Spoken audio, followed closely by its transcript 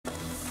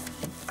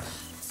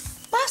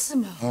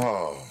Massimo!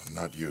 Oh,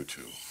 not you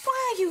two.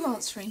 Why are you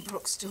answering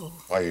Brooke's door?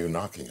 Why are you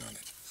knocking on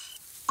it?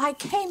 I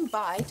came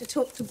by to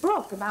talk to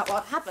Brooke about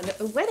what happened at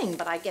the wedding,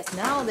 but I guess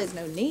now there's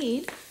no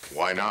need.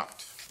 Why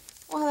not?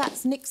 Well,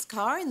 that's Nick's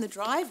car in the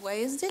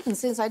driveway, isn't it? And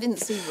since I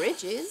didn't see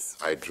Ridge's...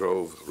 I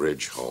drove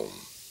Ridge home.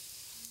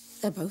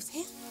 They're both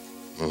here?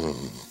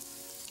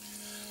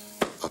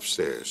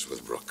 Upstairs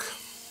with Brooke.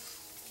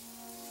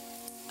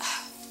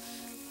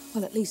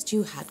 Well, at least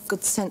you had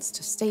good sense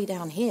to stay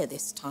down here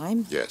this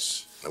time.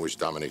 Yes. I wish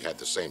Dominic had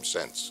the same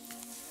sense.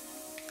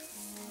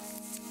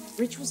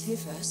 Ridge was here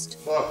first.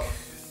 Look,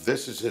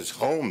 this is his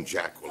home,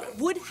 Jacqueline.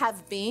 Would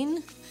have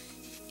been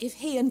if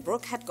he and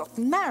Brooke had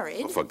gotten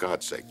married. Oh, for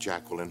God's sake,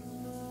 Jacqueline.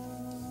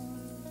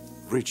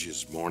 Ridge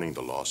is mourning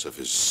the loss of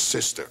his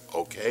sister,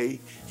 okay?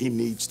 He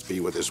needs to be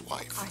with his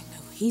wife. I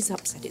know. He's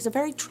upset. It's a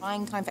very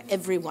trying time for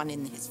everyone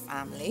in his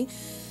family.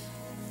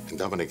 And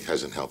Dominic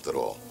hasn't helped at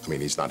all. I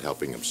mean, he's not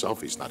helping himself.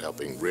 He's not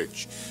helping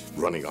Ridge.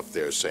 Running up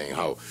there saying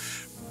how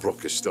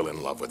Brooke is still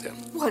in love with him.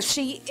 Well,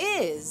 she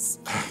is.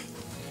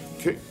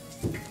 Okay.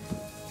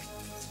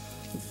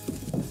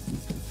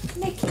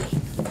 Nicky.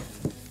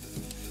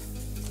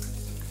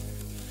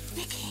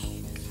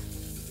 Nicky.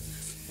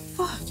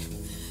 What?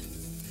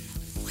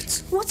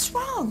 What's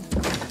wrong?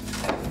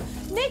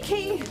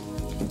 Nicky!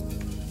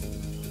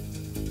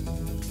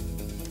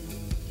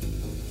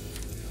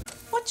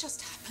 What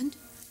just happened?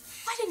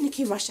 Why did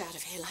Nicky rush out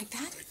of here like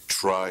that? I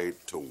tried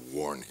to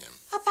warn him.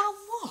 About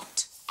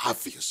what?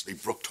 Obviously,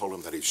 Brooke told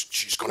him that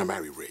she's gonna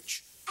marry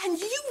Ridge. And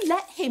you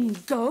let him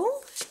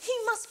go? He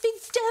must be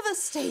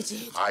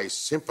devastated. I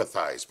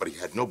sympathize, but he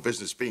had no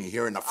business being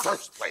here in the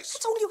first place.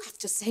 That's all you have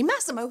to say,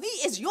 Massimo. He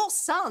is your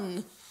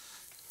son.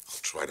 I'll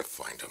try to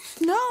find him.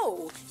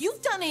 No,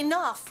 you've done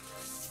enough.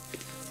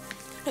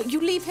 No, you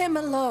leave him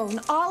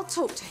alone. I'll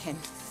talk to him.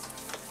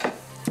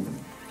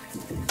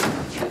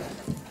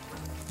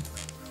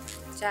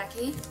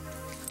 Jackie?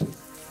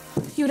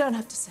 You don't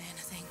have to say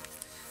anything.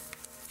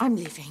 I'm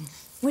leaving.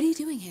 What are you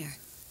doing here?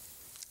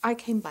 I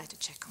came by to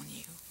check on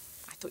you.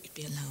 I thought you'd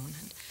be alone,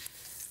 and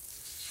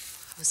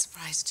I was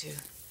surprised to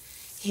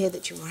hear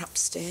that you were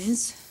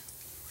upstairs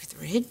with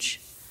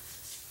Ridge.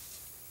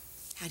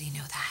 How do you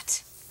know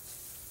that?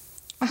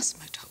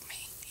 Massimo told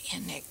me. He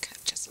and Nick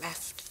had just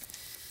left.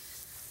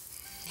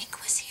 Nick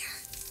was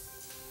here?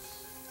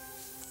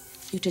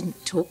 You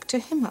didn't talk to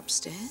him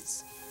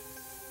upstairs?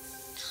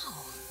 No.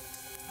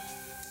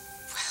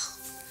 Well,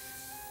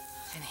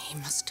 then he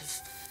must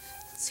have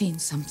seen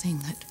something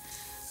that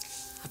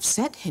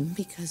upset him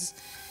because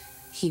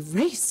he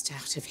raced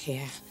out of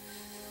here.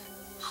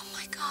 Oh,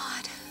 my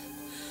God.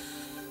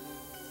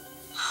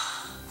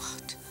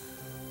 What?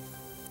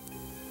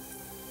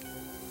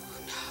 Oh,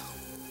 no.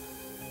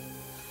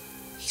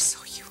 He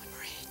saw you and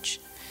Ridge.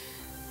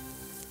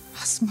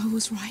 Massimo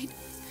was right.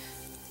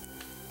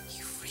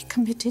 You've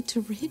recommitted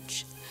to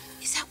Ridge.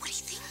 Is that what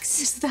he thinks?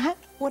 Is that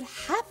what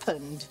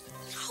happened?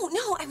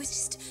 No, I was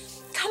just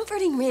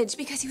comforting Ridge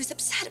because he was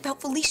upset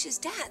about Felicia's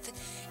death.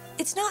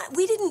 It's not,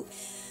 we didn't,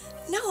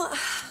 no,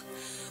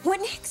 what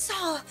Nick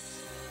saw.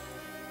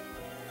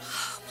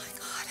 Oh, my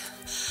God.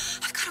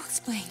 I've got to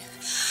explain.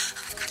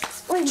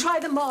 Well, try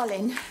the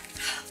Marlin.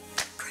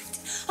 Great.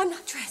 I'm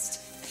not dressed.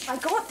 If I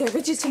go up there,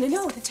 Ridge is gonna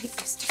know. Take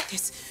this.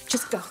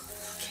 Just go.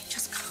 Okay,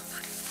 just go.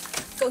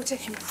 Go to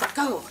him.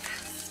 Go.